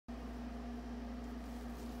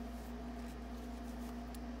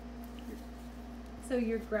So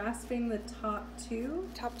you're grasping the top two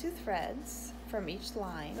threads from each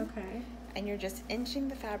line. Okay. And you're just inching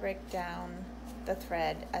the fabric down the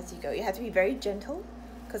thread as you go. You have to be very gentle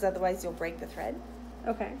because otherwise you'll break the thread.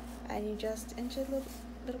 Okay. And you just inch it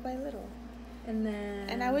little by little. And then...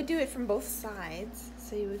 And I would do it from both sides.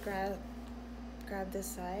 So you would grab this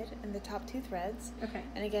side and the top two threads. Okay.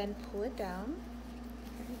 And again, pull it down.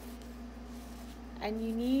 And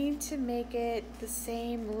you need to make it the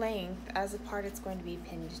same length as the part it's going to be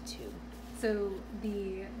pinned to. So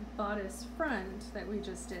the bodice front that we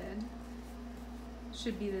just did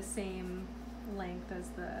should be the same length as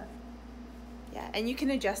the... Yeah, and you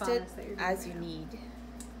can adjust it as you right need.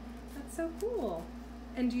 That's so cool.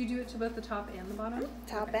 And do you do it to both the top and the bottom?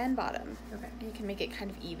 Top and bottom. Okay. And you can make it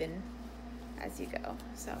kind of even as you go.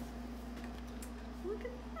 So look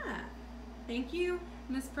at that. Thank you,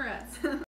 Miss Perez.